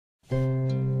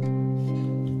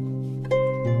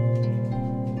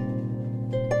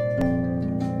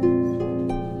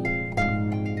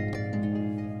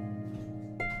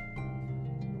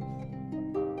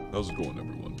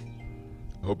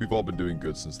you've all been doing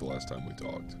good since the last time we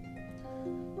talked.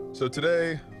 So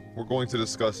today, we're going to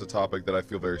discuss a topic that I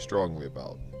feel very strongly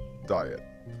about: diet.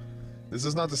 This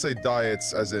is not to say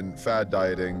diets as in fad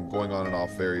dieting, going on and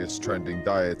off various trending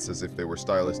diets as if they were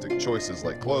stylistic choices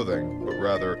like clothing, but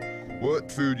rather, what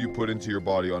food you put into your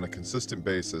body on a consistent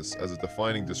basis as a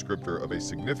defining descriptor of a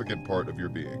significant part of your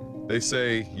being. They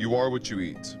say, you are what you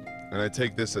eat, and I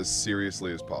take this as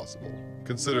seriously as possible.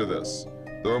 Consider this.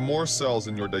 There are more cells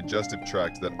in your digestive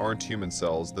tract that aren't human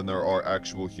cells than there are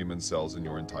actual human cells in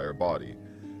your entire body.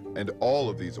 And all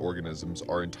of these organisms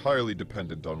are entirely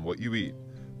dependent on what you eat,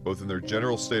 both in their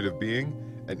general state of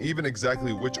being and even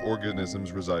exactly which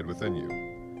organisms reside within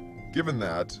you. Given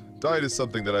that, diet is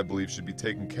something that I believe should be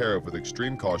taken care of with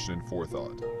extreme caution and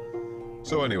forethought.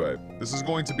 So anyway, this is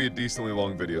going to be a decently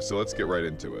long video, so let's get right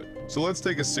into it. So let's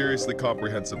take a seriously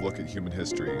comprehensive look at human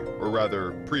history, or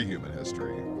rather, pre-human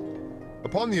history.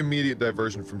 Upon the immediate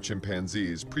diversion from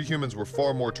chimpanzees, prehumans were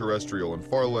far more terrestrial and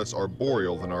far less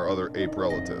arboreal than our other ape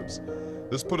relatives.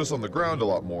 This put us on the ground a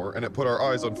lot more, and it put our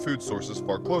eyes on food sources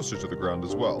far closer to the ground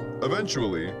as well.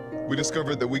 Eventually, we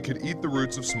discovered that we could eat the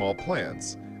roots of small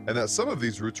plants, and that some of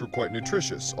these roots were quite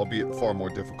nutritious, albeit far more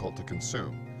difficult to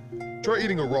consume. Try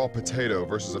eating a raw potato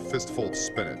versus a fistful of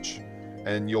spinach,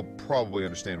 and you'll probably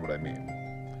understand what I mean.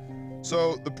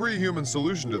 So, the pre-human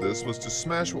solution to this was to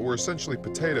smash what were essentially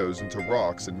potatoes into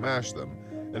rocks and mash them,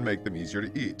 and make them easier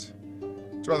to eat.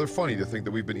 It's rather funny to think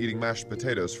that we've been eating mashed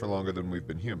potatoes for longer than we've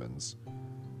been humans.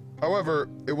 However,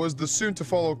 it was the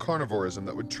soon-to-follow carnivorism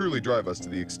that would truly drive us to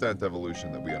the extent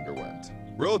evolution that we underwent.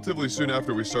 Relatively soon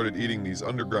after we started eating these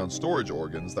underground storage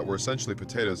organs that were essentially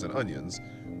potatoes and onions,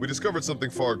 we discovered something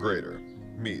far greater: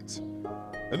 meat.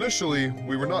 Initially,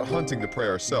 we were not hunting the prey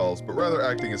ourselves, but rather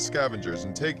acting as scavengers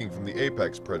and taking from the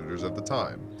apex predators of the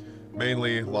time,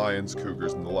 mainly lions,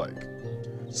 cougars, and the like.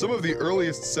 Some of the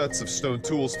earliest sets of stone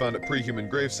tools found at pre-human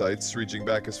grave sites, reaching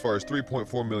back as far as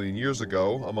 3.4 million years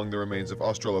ago among the remains of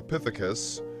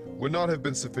Australopithecus, would not have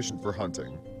been sufficient for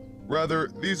hunting. Rather,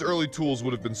 these early tools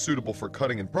would have been suitable for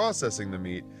cutting and processing the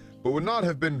meat, but would not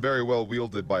have been very well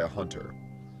wielded by a hunter.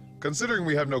 Considering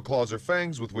we have no claws or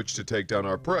fangs with which to take down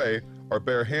our prey, our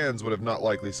bare hands would have not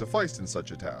likely sufficed in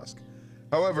such a task.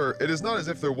 However, it is not as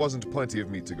if there wasn't plenty of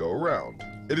meat to go around.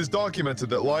 It is documented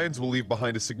that lions will leave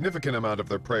behind a significant amount of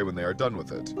their prey when they are done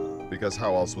with it, because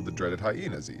how else would the dreaded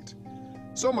hyenas eat?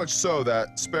 So much so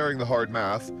that, sparing the hard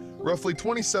math, roughly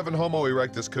 27 Homo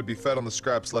erectus could be fed on the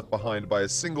scraps left behind by a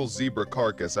single zebra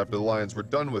carcass after the lions were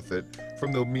done with it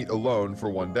from the meat alone for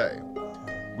one day.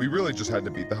 We really just had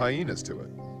to beat the hyenas to it.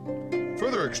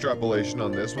 Further extrapolation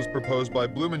on this was proposed by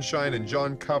Blumenschein and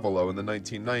John Cavallo in the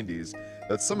 1990s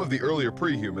that some of the earlier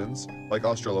prehumans, like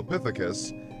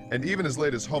Australopithecus, and even as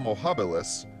late as Homo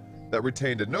habilis, that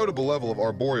retained a notable level of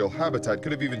arboreal habitat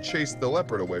could have even chased the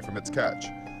leopard away from its catch.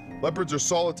 Leopards are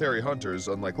solitary hunters,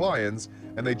 unlike lions,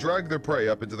 and they drag their prey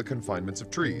up into the confinements of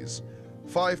trees.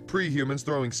 5 prehumans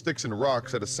throwing sticks and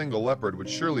rocks at a single leopard would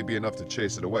surely be enough to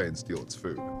chase it away and steal its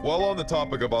food. While on the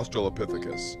topic of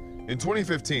Australopithecus, in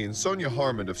 2015, Sonia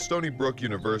Harmond of Stony Brook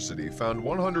University found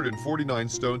 149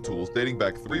 stone tools dating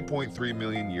back 3.3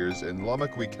 million years in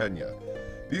Lomekwi, Kenya.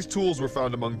 These tools were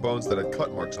found among bones that had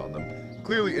cut marks on them,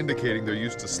 clearly indicating their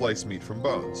use to slice meat from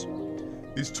bones.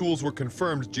 These tools were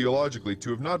confirmed geologically to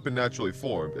have not been naturally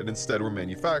formed and instead were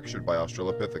manufactured by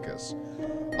Australopithecus.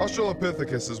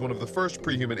 Australopithecus is one of the first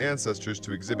pre-human ancestors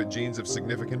to exhibit genes of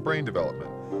significant brain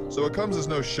development, so it comes as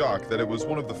no shock that it was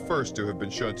one of the first to have been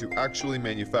shown to actually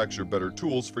manufacture better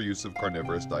tools for use of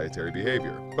carnivorous dietary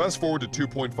behavior. Fast forward to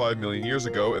 2.5 million years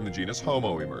ago and the genus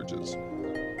Homo emerges.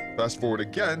 Fast forward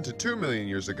again to 2 million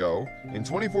years ago, in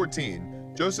 2014,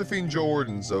 Josephine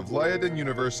Jordans of Leiden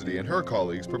University and her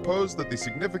colleagues proposed that the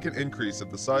significant increase of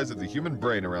the size of the human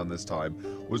brain around this time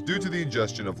was due to the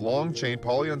ingestion of long-chain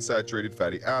polyunsaturated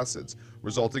fatty acids,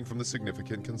 resulting from the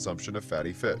significant consumption of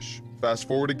fatty fish. Fast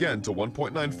forward again to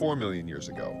 1.94 million years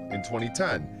ago. In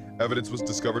 2010, evidence was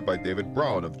discovered by David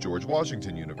Brown of George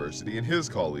Washington University and his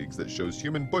colleagues that shows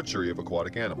human butchery of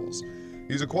aquatic animals.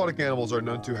 These aquatic animals are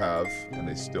known to have, and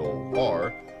they still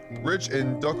are, rich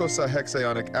in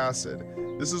docosahexaenic acid.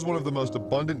 This is one of the most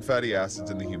abundant fatty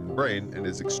acids in the human brain and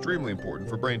is extremely important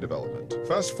for brain development.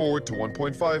 Fast forward to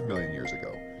 1.5 million years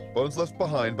ago. Bones left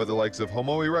behind by the likes of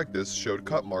Homo erectus showed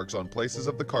cut marks on places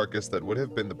of the carcass that would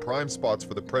have been the prime spots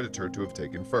for the predator to have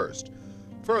taken first.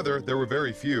 Further, there were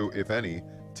very few, if any,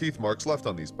 teeth marks left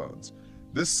on these bones.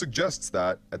 This suggests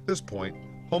that, at this point,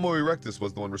 Homo erectus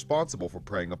was the one responsible for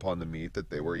preying upon the meat that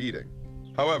they were eating.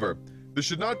 However, this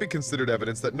should not be considered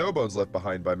evidence that no bones left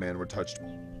behind by man were touched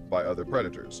by other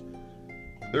predators.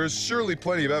 There is surely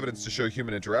plenty of evidence to show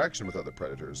human interaction with other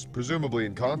predators, presumably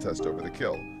in contest over the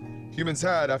kill. Humans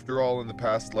had, after all, in the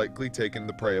past likely taken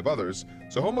the prey of others,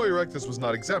 so Homo erectus was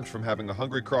not exempt from having a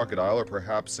hungry crocodile or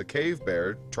perhaps a cave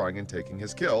bear trying and taking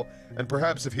his kill, and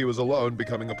perhaps if he was alone,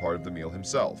 becoming a part of the meal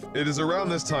himself. It is around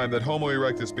this time that Homo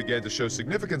erectus began to show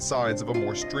significant signs of a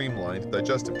more streamlined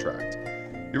digestive tract.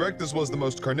 Erectus was the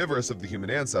most carnivorous of the human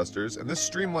ancestors, and this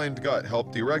streamlined gut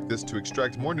helped Erectus to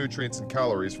extract more nutrients and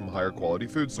calories from higher quality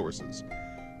food sources.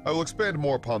 I will expand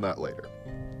more upon that later.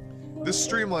 This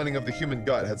streamlining of the human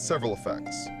gut had several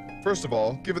effects. First of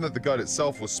all, given that the gut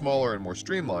itself was smaller and more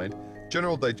streamlined,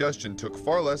 general digestion took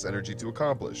far less energy to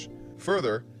accomplish.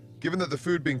 Further, given that the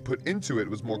food being put into it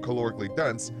was more calorically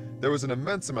dense, there was an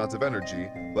immense amount of energy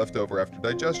left over after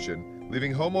digestion,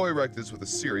 leaving Homo erectus with a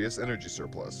serious energy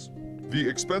surplus. The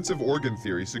expensive organ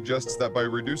theory suggests that by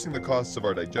reducing the costs of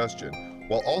our digestion,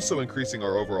 while also increasing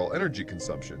our overall energy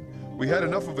consumption, we had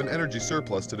enough of an energy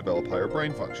surplus to develop higher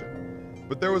brain function.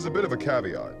 But there was a bit of a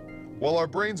caveat. While our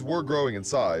brains were growing in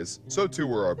size, so too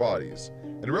were our bodies.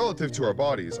 And relative to our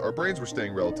bodies, our brains were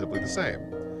staying relatively the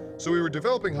same. So we were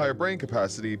developing higher brain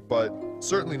capacity, but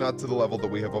certainly not to the level that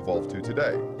we have evolved to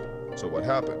today. So what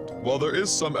happened? While there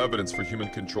is some evidence for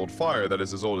human-controlled fire that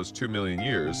is as old as 2 million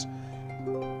years,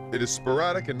 it is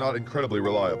sporadic and not incredibly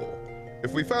reliable.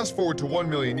 If we fast forward to 1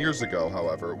 million years ago,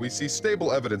 however, we see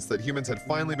stable evidence that humans had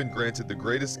finally been granted the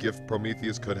greatest gift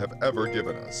Prometheus could have ever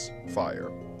given us: fire.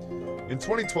 In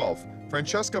 2012,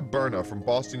 Francesca Berna from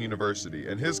Boston University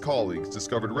and his colleagues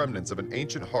discovered remnants of an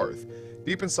ancient hearth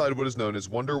deep inside what is known as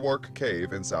Wonderwark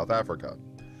Cave in South Africa.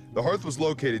 The hearth was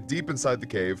located deep inside the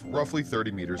cave, roughly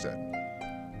 30 meters in.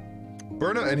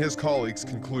 Berna and his colleagues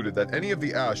concluded that any of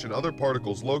the ash and other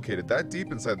particles located that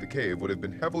deep inside the cave would have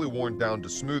been heavily worn down to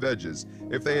smooth edges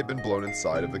if they had been blown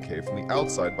inside of the cave from the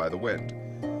outside by the wind.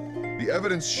 The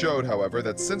evidence showed, however,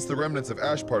 that since the remnants of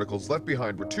ash particles left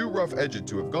behind were too rough-edged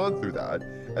to have gone through that,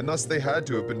 and thus they had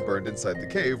to have been burned inside the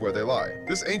cave where they lie.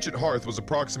 This ancient hearth was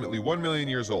approximately 1 million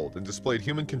years old and displayed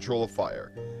human control of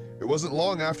fire. It wasn't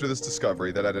long after this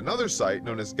discovery that at another site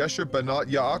known as Gesher Benat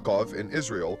Yaakov in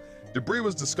Israel, debris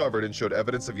was discovered and showed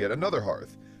evidence of yet another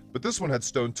hearth, but this one had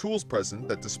stone tools present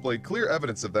that displayed clear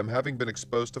evidence of them having been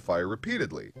exposed to fire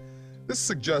repeatedly. This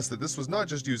suggests that this was not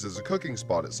just used as a cooking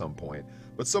spot at some point,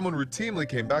 but someone routinely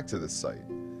came back to this site.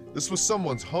 This was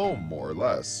someone's home, more or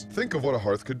less. Think of what a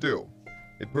hearth could do.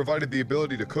 It provided the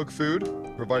ability to cook food,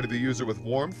 provided the user with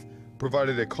warmth,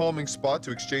 provided a calming spot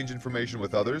to exchange information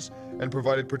with others, and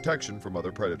provided protection from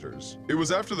other predators. It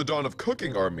was after the dawn of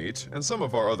cooking our meat, and some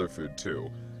of our other food too,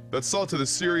 that saw to the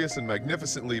serious and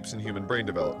magnificent leaps in human brain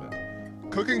development.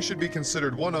 Cooking should be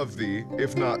considered one of the,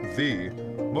 if not the,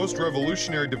 most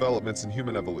revolutionary developments in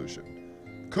human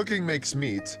evolution. Cooking makes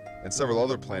meat, and several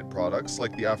other plant products,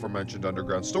 like the aforementioned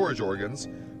underground storage organs,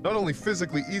 not only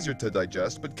physically easier to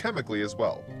digest, but chemically as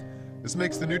well. This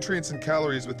makes the nutrients and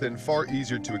calories within far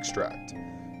easier to extract.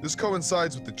 This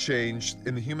coincides with the change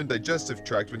in the human digestive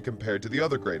tract when compared to the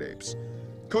other great apes.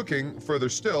 Cooking, further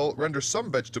still, renders some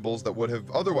vegetables that would have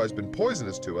otherwise been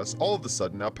poisonous to us all of a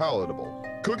sudden now palatable.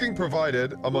 Cooking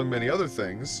provided, among many other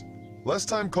things, less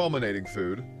time culminating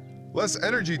food, less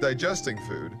energy digesting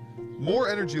food, more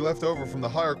energy left over from the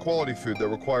higher quality food that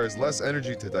requires less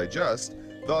energy to digest,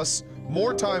 thus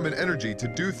more time and energy to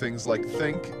do things like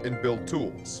think and build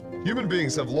tools. Human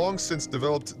beings have long since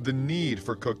developed the need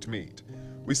for cooked meat.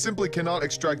 We simply cannot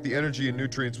extract the energy and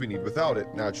nutrients we need without it,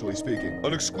 naturally speaking.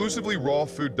 An exclusively raw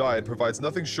food diet provides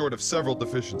nothing short of several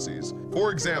deficiencies.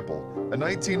 For example, a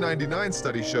 1999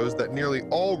 study shows that nearly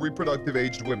all reproductive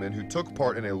aged women who took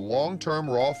part in a long-term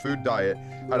raw food diet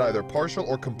had either partial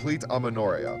or complete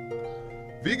amenorrhea.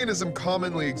 Veganism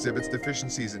commonly exhibits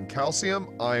deficiencies in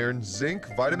calcium, iron, zinc,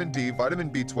 vitamin D, vitamin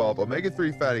B12,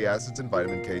 omega-3 fatty acids, and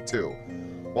vitamin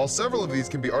K2. While several of these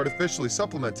can be artificially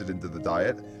supplemented into the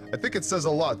diet, I think it says a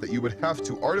lot that you would have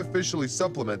to artificially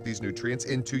supplement these nutrients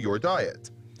into your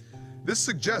diet. This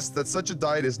suggests that such a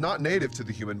diet is not native to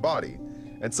the human body,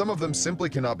 and some of them simply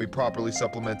cannot be properly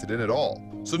supplemented in at all.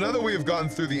 So now that we have gotten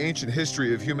through the ancient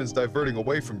history of humans diverting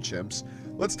away from chimps,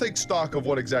 let's take stock of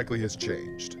what exactly has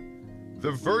changed.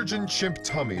 The virgin chimp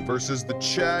tummy versus the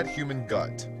Chad human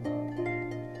gut.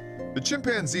 The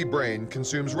chimpanzee brain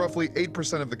consumes roughly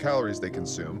 8% of the calories they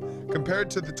consume, compared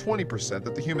to the 20%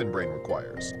 that the human brain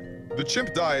requires. The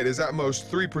chimp diet is at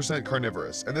most 3%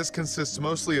 carnivorous, and this consists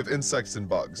mostly of insects and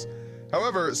bugs.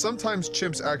 However, sometimes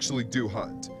chimps actually do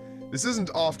hunt. This isn't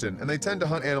often, and they tend to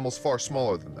hunt animals far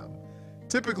smaller than them.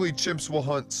 Typically, chimps will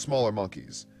hunt smaller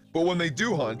monkeys. But when they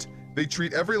do hunt, they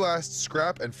treat every last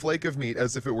scrap and flake of meat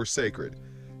as if it were sacred.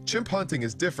 Chimp hunting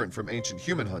is different from ancient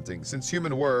human hunting, since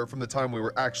human were, from the time we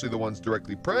were actually the ones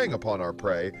directly preying upon our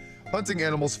prey, hunting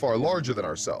animals far larger than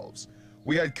ourselves.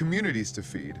 We had communities to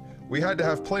feed, we had to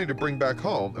have plenty to bring back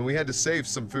home, and we had to save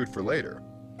some food for later.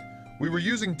 We were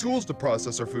using tools to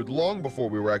process our food long before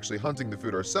we were actually hunting the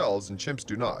food ourselves, and chimps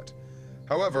do not.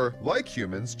 However, like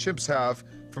humans, chimps have,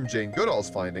 from Jane Goodall's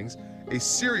findings, a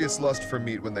serious lust for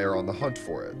meat when they are on the hunt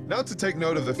for it. Now to take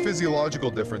note of the physiological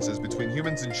differences between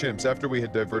humans and chimps after we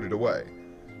had diverted away.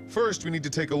 First, we need to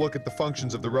take a look at the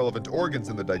functions of the relevant organs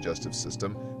in the digestive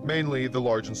system, mainly the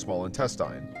large and small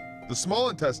intestine. The small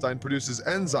intestine produces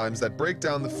enzymes that break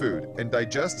down the food and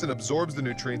digests and absorbs the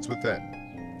nutrients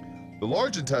within. The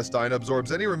large intestine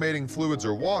absorbs any remaining fluids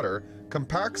or water,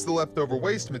 compacts the leftover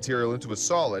waste material into a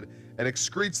solid, and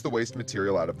excretes the waste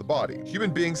material out of the body.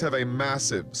 Human beings have a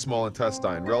massive small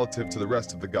intestine relative to the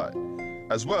rest of the gut.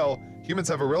 As well, humans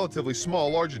have a relatively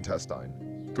small large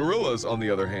intestine. Gorillas, on the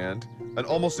other hand, an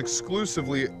almost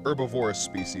exclusively herbivorous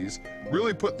species,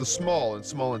 really put the small in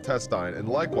small intestine, and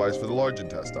likewise for the large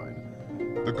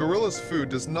intestine. The gorilla's food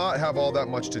does not have all that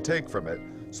much to take from it,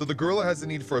 so the gorilla has the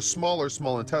need for a smaller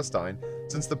small intestine,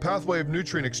 since the pathway of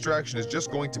nutrient extraction is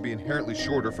just going to be inherently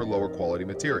shorter for lower quality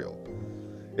material.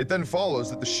 It then follows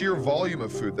that the sheer volume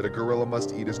of food that a gorilla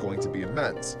must eat is going to be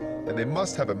immense, and they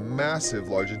must have a massive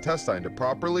large intestine to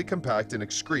properly compact and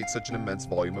excrete such an immense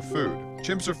volume of food.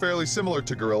 Chimps are fairly similar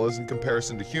to gorillas in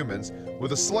comparison to humans,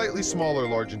 with a slightly smaller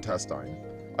large intestine.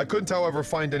 I couldn't, however,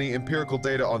 find any empirical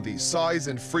data on the size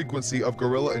and frequency of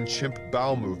gorilla and chimp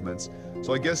bowel movements,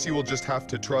 so I guess you will just have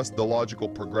to trust the logical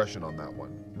progression on that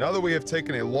one. Now that we have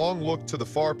taken a long look to the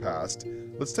far past,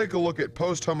 let's take a look at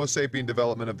post-Homo sapien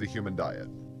development of the human diet.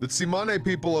 The Tsimane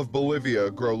people of Bolivia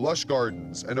grow lush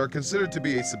gardens and are considered to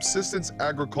be a subsistence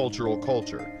agricultural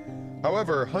culture.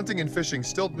 However, hunting and fishing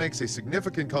still makes a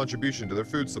significant contribution to their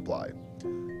food supply.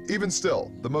 Even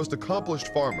still, the most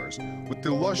accomplished farmers, with the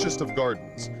lushest of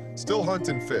gardens, still hunt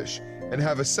and fish, and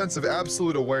have a sense of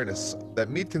absolute awareness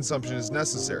that meat consumption is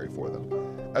necessary for them.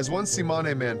 As one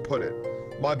Tsimane man put it,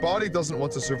 "My body doesn't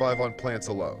want to survive on plants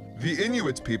alone." The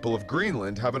Inuit people of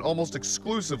Greenland have an almost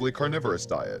exclusively carnivorous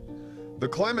diet. The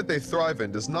climate they thrive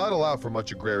in does not allow for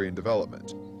much agrarian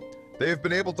development. They have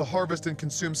been able to harvest and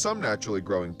consume some naturally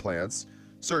growing plants,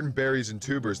 certain berries and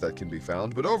tubers that can be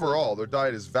found, but overall their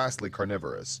diet is vastly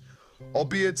carnivorous,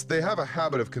 albeit they have a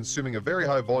habit of consuming a very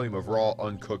high volume of raw,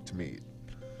 uncooked meat.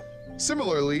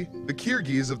 Similarly, the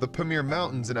Kyrgyz of the Pamir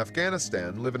Mountains in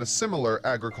Afghanistan live in a similar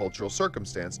agricultural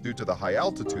circumstance due to the high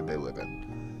altitude they live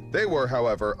in. They were,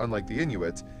 however, unlike the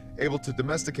Inuit, able to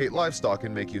domesticate livestock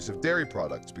and make use of dairy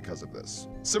products because of this.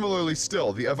 Similarly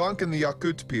still, the Evenk and the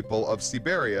Yakut people of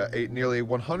Siberia ate nearly a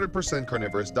 100%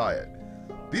 carnivorous diet.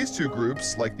 These two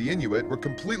groups, like the Inuit, were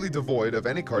completely devoid of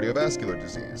any cardiovascular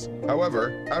disease.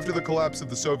 However, after the collapse of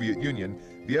the Soviet Union,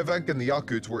 the Evenk and the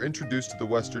Yakuts were introduced to the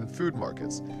Western food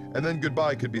markets, and then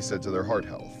goodbye could be said to their heart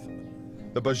health.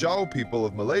 The Bajau people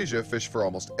of Malaysia fish for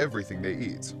almost everything they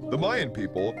eat. The Mayan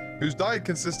people, whose diet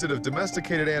consisted of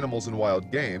domesticated animals and wild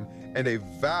game, and a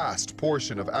vast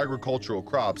portion of agricultural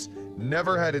crops,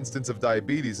 never had instance of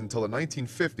diabetes until the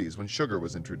 1950s when sugar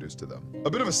was introduced to them. A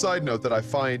bit of a side note that I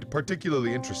find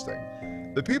particularly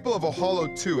interesting. The people of Ohalo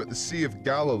II at the Sea of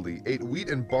Galilee ate wheat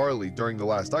and barley during the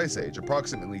last ice age,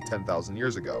 approximately 10,000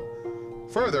 years ago.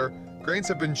 Further, grains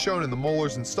have been shown in the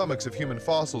molars and stomachs of human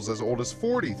fossils as old as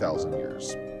 40,000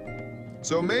 years.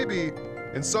 So maybe,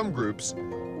 in some groups,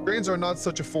 grains are not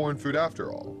such a foreign food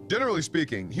after all. Generally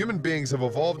speaking, human beings have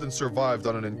evolved and survived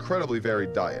on an incredibly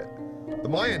varied diet. The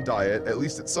Mayan diet, at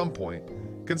least at some point,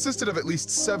 consisted of at least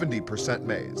 70%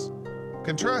 maize.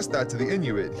 Contrast that to the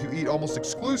Inuit, who eat almost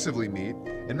exclusively meat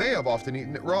and may have often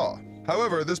eaten it raw.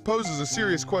 However, this poses a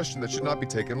serious question that should not be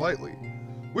taken lightly.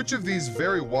 Which of these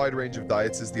very wide range of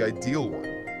diets is the ideal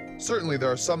one? Certainly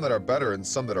there are some that are better and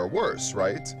some that are worse,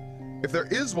 right? If there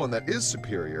is one that is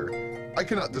superior, I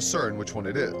cannot discern which one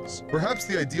it is. Perhaps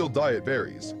the ideal diet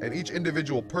varies, and each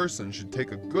individual person should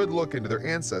take a good look into their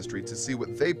ancestry to see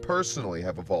what they personally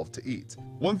have evolved to eat.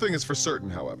 One thing is for certain,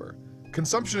 however.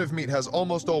 Consumption of meat has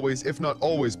almost always, if not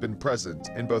always, been present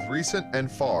in both recent and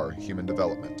far human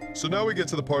development. So now we get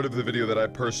to the part of the video that I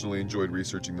personally enjoyed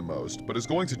researching the most, but is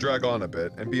going to drag on a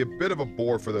bit and be a bit of a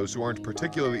bore for those who aren't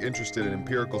particularly interested in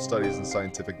empirical studies and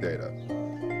scientific data.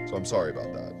 So I'm sorry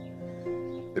about that.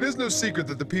 It is no secret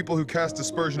that the people who cast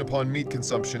aspersion upon meat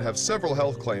consumption have several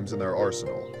health claims in their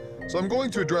arsenal, so I'm going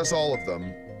to address all of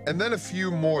them, and then a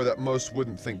few more that most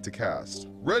wouldn't think to cast.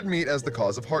 Red meat as the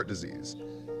cause of heart disease.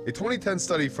 A 2010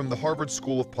 study from the Harvard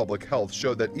School of Public Health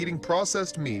showed that eating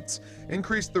processed meats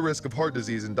increased the risk of heart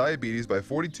disease and diabetes by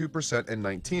 42% and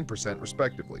 19%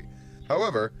 respectively.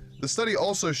 However, the study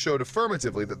also showed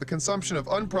affirmatively that the consumption of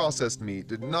unprocessed meat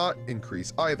did not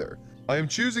increase either. I am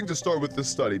choosing to start with this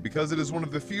study because it is one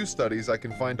of the few studies I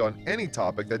can find on any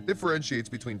topic that differentiates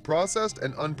between processed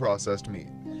and unprocessed meat.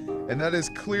 And that is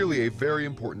clearly a very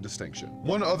important distinction.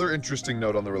 One other interesting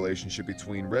note on the relationship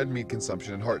between red meat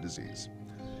consumption and heart disease.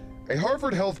 A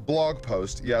Harvard Health blog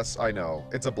post, yes, I know,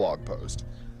 it's a blog post,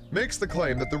 makes the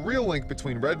claim that the real link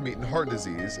between red meat and heart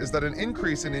disease is that an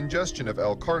increase in ingestion of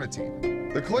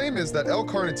L-carnitine. The claim is that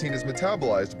L-carnitine is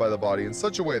metabolized by the body in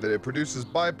such a way that it produces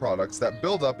byproducts that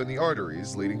build up in the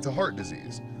arteries, leading to heart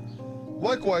disease.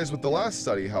 Likewise with the last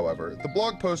study, however, the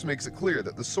blog post makes it clear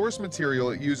that the source material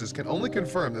it uses can only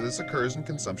confirm that this occurs in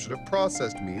consumption of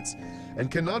processed meats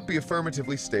and cannot be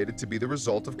affirmatively stated to be the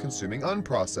result of consuming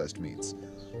unprocessed meats.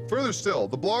 Further still,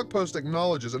 the blog post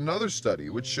acknowledges another study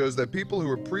which shows that people who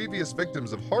are previous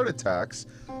victims of heart attacks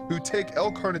who take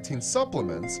L-carnitine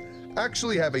supplements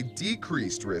actually have a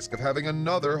decreased risk of having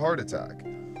another heart attack.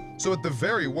 So at the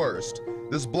very worst,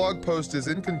 this blog post is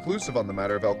inconclusive on the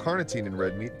matter of L-carnitine in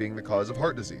red meat being the cause of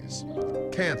heart disease.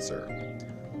 Cancer.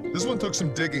 This one took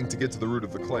some digging to get to the root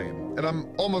of the claim, and I'm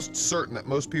almost certain that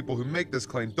most people who make this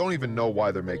claim don't even know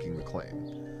why they're making the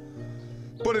claim.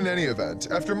 But in any event,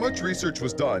 after much research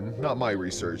was done, not my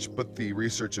research, but the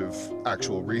research of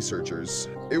actual researchers,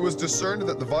 it was discerned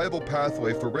that the viable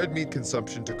pathway for red meat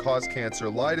consumption to cause cancer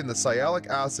lied in the sialic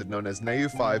acid known as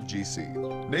NAU5-GC.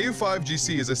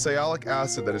 NAU5-GC is a sialic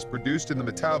acid that is produced in the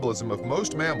metabolism of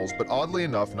most mammals, but oddly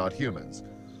enough, not humans.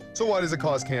 So why does it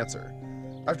cause cancer?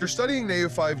 After studying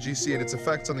NAU5-GC and its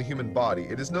effects on the human body,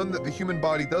 it is known that the human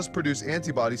body does produce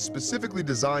antibodies specifically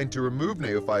designed to remove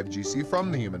NAU5-GC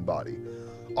from the human body.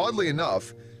 Oddly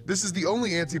enough, this is the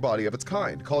only antibody of its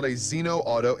kind, called a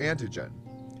xenoautoantigen.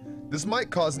 This might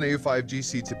cause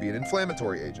NAU5-GC to be an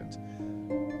inflammatory agent.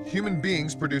 Human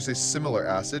beings produce a similar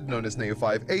acid known as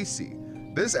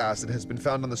NAU5-AC. This acid has been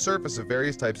found on the surface of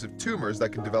various types of tumors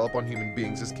that can develop on human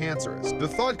beings as cancerous. The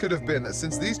thought could have been that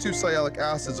since these two sialic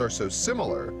acids are so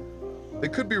similar, they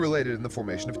could be related in the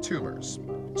formation of tumors.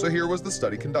 So here was the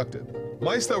study conducted.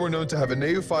 Mice that were known to have a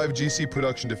NAU5-GC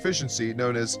production deficiency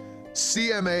known as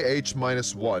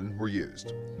CMAH-1 were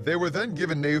used. They were then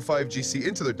given NAU5-GC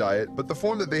into their diet, but the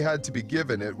form that they had to be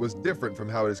given it was different from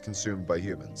how it is consumed by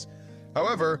humans.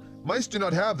 However, mice do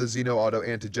not have the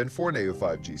xenoautoantigen for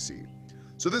NAU5-GC,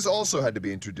 so this also had to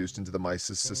be introduced into the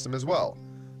mice's system as well.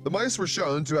 The mice were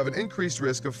shown to have an increased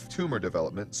risk of tumor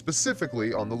development,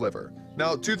 specifically on the liver.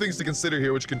 Now, two things to consider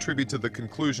here which contribute to the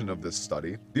conclusion of this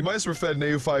study. The mice were fed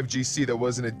NAU5-GC that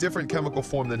was in a different chemical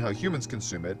form than how humans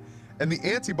consume it, and the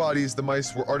antibodies the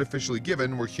mice were artificially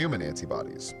given were human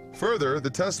antibodies. Further,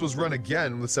 the test was run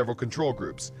again with several control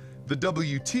groups. The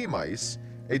WT mice,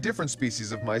 a different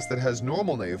species of mice that has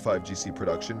normal NAU5-GC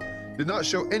production, did not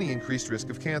show any increased risk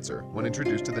of cancer when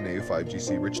introduced to the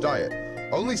NAU5-GC rich diet.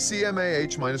 Only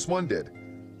CMAH-1 did.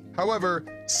 However,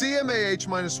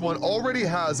 CMAH-1 already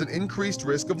has an increased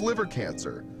risk of liver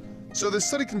cancer. So this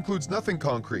study concludes nothing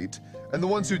concrete, and the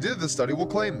ones who did the study will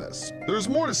claim this. There's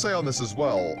more to say on this as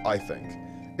well, I think.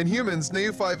 In humans,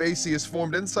 NAU5-AC is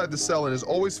formed inside the cell and is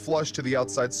always flushed to the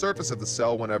outside surface of the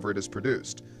cell whenever it is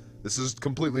produced. This is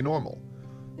completely normal.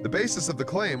 The basis of the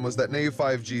claim was that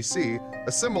NAU5-GC,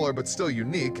 a similar but still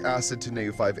unique acid to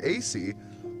NAU5-AC,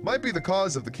 might be the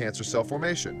cause of the cancer cell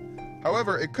formation.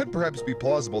 However, it could perhaps be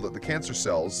plausible that the cancer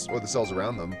cells, or the cells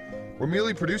around them, were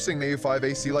merely producing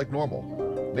NAU5-AC like normal.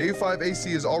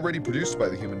 NAU5-AC is already produced by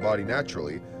the human body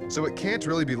naturally, so it can't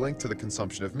really be linked to the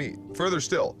consumption of meat. Further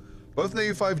still, both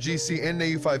NAU5-GC and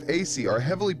NAU5-AC are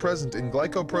heavily present in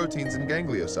glycoproteins and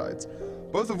gangliosides,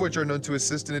 both of which are known to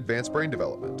assist in advanced brain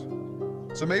development.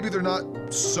 So maybe they're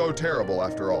not so terrible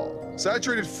after all.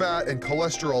 Saturated fat and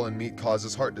cholesterol in meat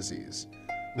causes heart disease.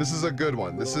 This is a good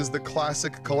one. This is the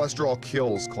classic cholesterol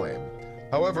kills claim.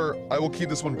 However, I will keep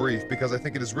this one brief because I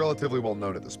think it is relatively well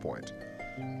known at this point.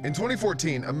 In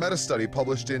 2014, a meta-study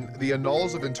published in the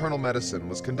Annals of Internal Medicine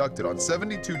was conducted on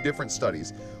 72 different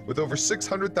studies with over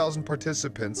 600,000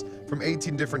 participants from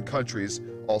 18 different countries,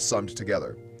 all summed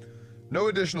together. No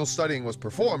additional studying was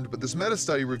performed, but this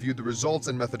meta-study reviewed the results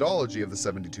and methodology of the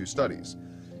 72 studies.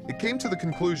 It came to the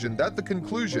conclusion that the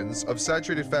conclusions of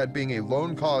saturated fat being a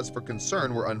lone cause for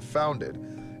concern were unfounded,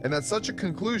 and that such a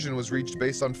conclusion was reached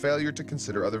based on failure to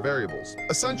consider other variables.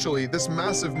 Essentially, this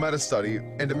massive meta-study,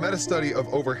 and a meta-study of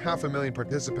over 500,000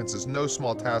 participants is no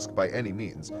small task by any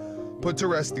means, put to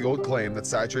rest the old claim that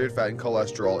saturated fat and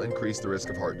cholesterol increase the risk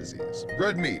of heart disease.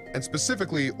 Red meat, and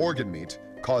specifically organ meat,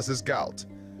 causes gout.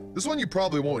 This one you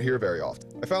probably won't hear very often.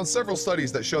 I found several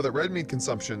studies that show that red meat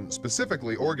consumption,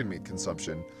 specifically organ meat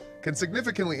consumption, can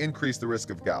significantly increase the risk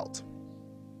of gout.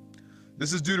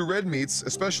 This is due to red meats,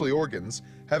 especially organs,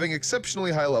 having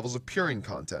exceptionally high levels of purine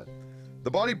content.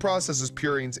 The body processes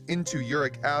purines into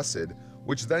uric acid,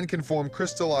 which then can form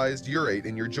crystallized urate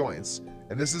in your joints,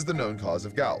 and this is the known cause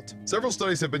of gout. Several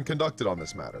studies have been conducted on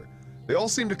this matter. They all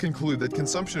seem to conclude that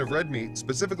consumption of red meat,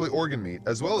 specifically organ meat,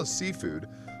 as well as seafood,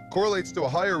 correlates to a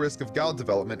higher risk of gout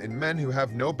development in men who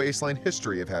have no baseline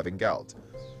history of having gout.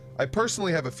 I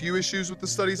personally have a few issues with the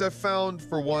studies I've found.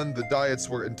 For one, the diets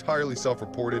were entirely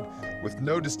self-reported, with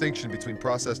no distinction between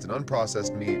processed and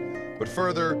unprocessed meat. But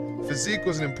further, physique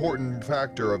was an important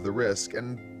factor of the risk,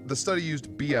 and the study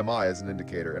used BMI as an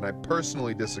indicator, and I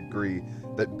personally disagree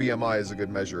that BMI is a good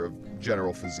measure of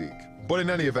general physique. But in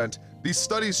any event, these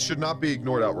studies should not be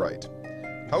ignored outright.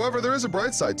 However, there is a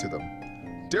bright side to them.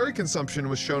 Dairy consumption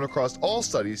was shown across all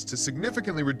studies to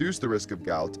significantly reduce the risk of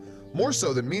gout, more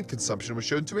so than meat consumption was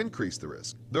shown to increase the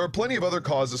risk. There are plenty of other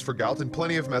causes for gout and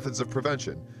plenty of methods of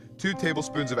prevention. 2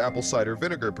 tablespoons of apple cider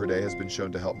vinegar per day has been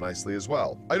shown to help nicely as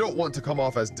well. I don't want to come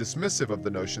off as dismissive of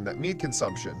the notion that meat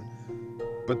consumption,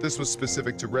 but this was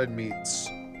specific to red meats,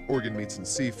 organ meats, and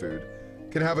seafood,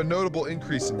 can have a notable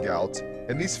increase in gout,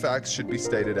 and these facts should be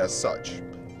stated as such.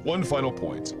 One final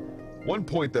point. One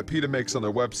point that PETA makes on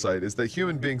their website is that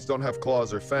human beings don't have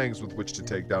claws or fangs with which to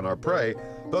take down our prey,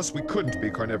 thus we couldn't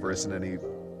be carnivorous in any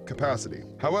capacity.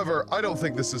 However, I don't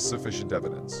think this is sufficient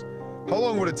evidence. How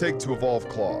long would it take to evolve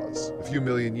claws? A few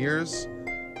million years?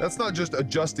 That's not just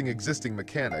adjusting existing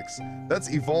mechanics,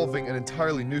 that's evolving an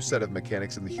entirely new set of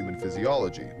mechanics in the human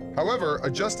physiology. However,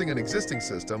 adjusting an existing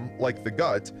system, like the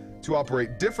gut, to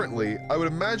operate differently, I would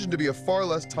imagine to be a far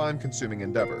less time-consuming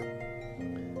endeavor.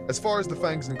 As far as the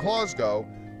fangs and claws go,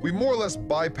 we more or less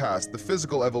bypassed the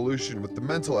physical evolution with the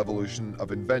mental evolution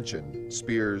of invention,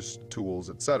 spears, tools,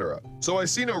 etc. So I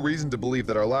see no reason to believe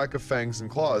that our lack of fangs and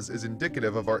claws is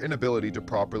indicative of our inability to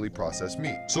properly process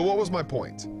meat. So what was my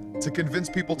point? To convince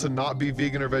people to not be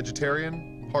vegan or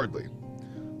vegetarian? Hardly.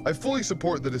 I fully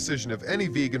support the decision of any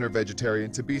vegan or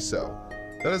vegetarian to be so.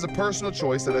 That is a personal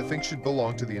choice that I think should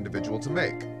belong to the individual to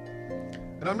make.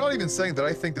 And I'm not even saying that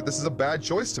I think that this is a bad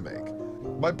choice to make.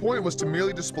 My point was to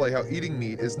merely display how eating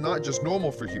meat is not just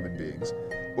normal for human beings,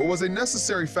 but was a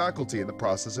necessary faculty in the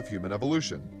process of human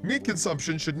evolution. Meat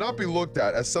consumption should not be looked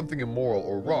at as something immoral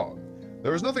or wrong.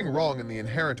 There is nothing wrong in the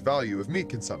inherent value of meat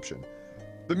consumption.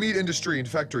 The meat industry and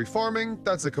factory farming,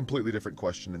 that's a completely different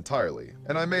question entirely,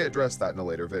 and I may address that in a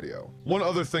later video. One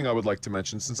other thing I would like to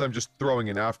mention, since I'm just throwing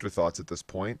in afterthoughts at this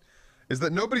point, is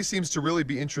that nobody seems to really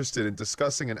be interested in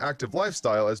discussing an active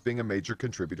lifestyle as being a major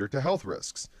contributor to health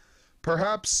risks.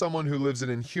 Perhaps someone who lives an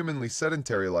inhumanly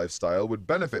sedentary lifestyle would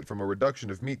benefit from a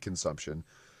reduction of meat consumption,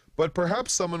 but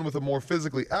perhaps someone with a more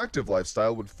physically active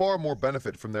lifestyle would far more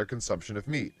benefit from their consumption of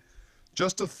meat.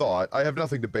 Just a thought. I have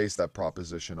nothing to base that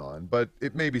proposition on, but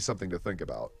it may be something to think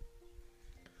about.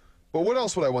 But what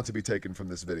else would I want to be taken from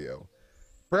this video?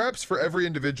 Perhaps for every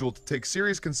individual to take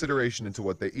serious consideration into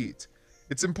what they eat.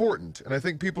 It's important, and I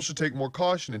think people should take more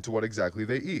caution into what exactly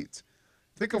they eat.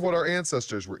 Think of what our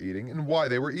ancestors were eating and why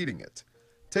they were eating it.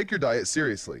 Take your diet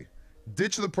seriously.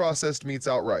 Ditch the processed meats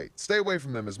outright. Stay away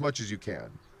from them as much as you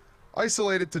can.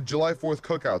 Isolate it to July 4th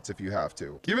cookouts if you have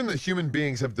to. Given that human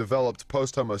beings have developed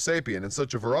post-Homo sapien in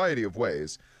such a variety of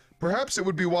ways, perhaps it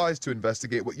would be wise to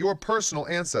investigate what your personal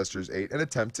ancestors ate and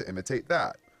attempt to imitate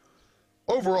that.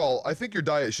 Overall, I think your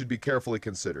diet should be carefully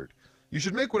considered. You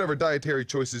should make whatever dietary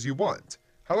choices you want.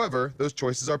 However, those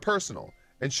choices are personal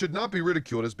and should not be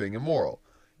ridiculed as being immoral.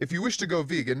 If you wish to go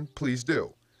vegan, please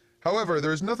do. However,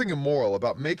 there is nothing immoral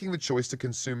about making the choice to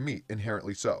consume meat,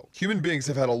 inherently so. Human beings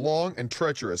have had a long and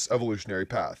treacherous evolutionary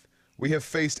path. We have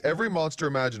faced every monster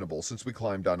imaginable since we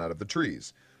climbed down out of the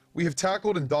trees. We have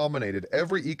tackled and dominated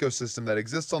every ecosystem that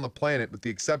exists on the planet with the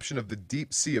exception of the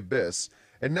deep sea abyss,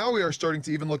 and now we are starting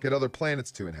to even look at other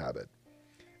planets to inhabit.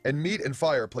 And meat and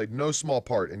fire played no small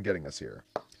part in getting us here.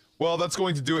 Well, that's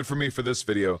going to do it for me for this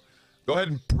video. Go ahead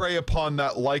and prey upon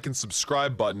that like and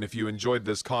subscribe button if you enjoyed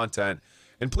this content.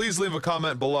 And please leave a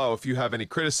comment below if you have any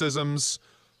criticisms,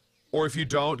 or if you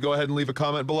don't, go ahead and leave a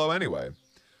comment below anyway.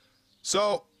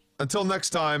 So, until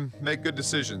next time, make good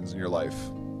decisions in your life.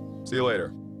 See you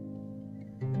later.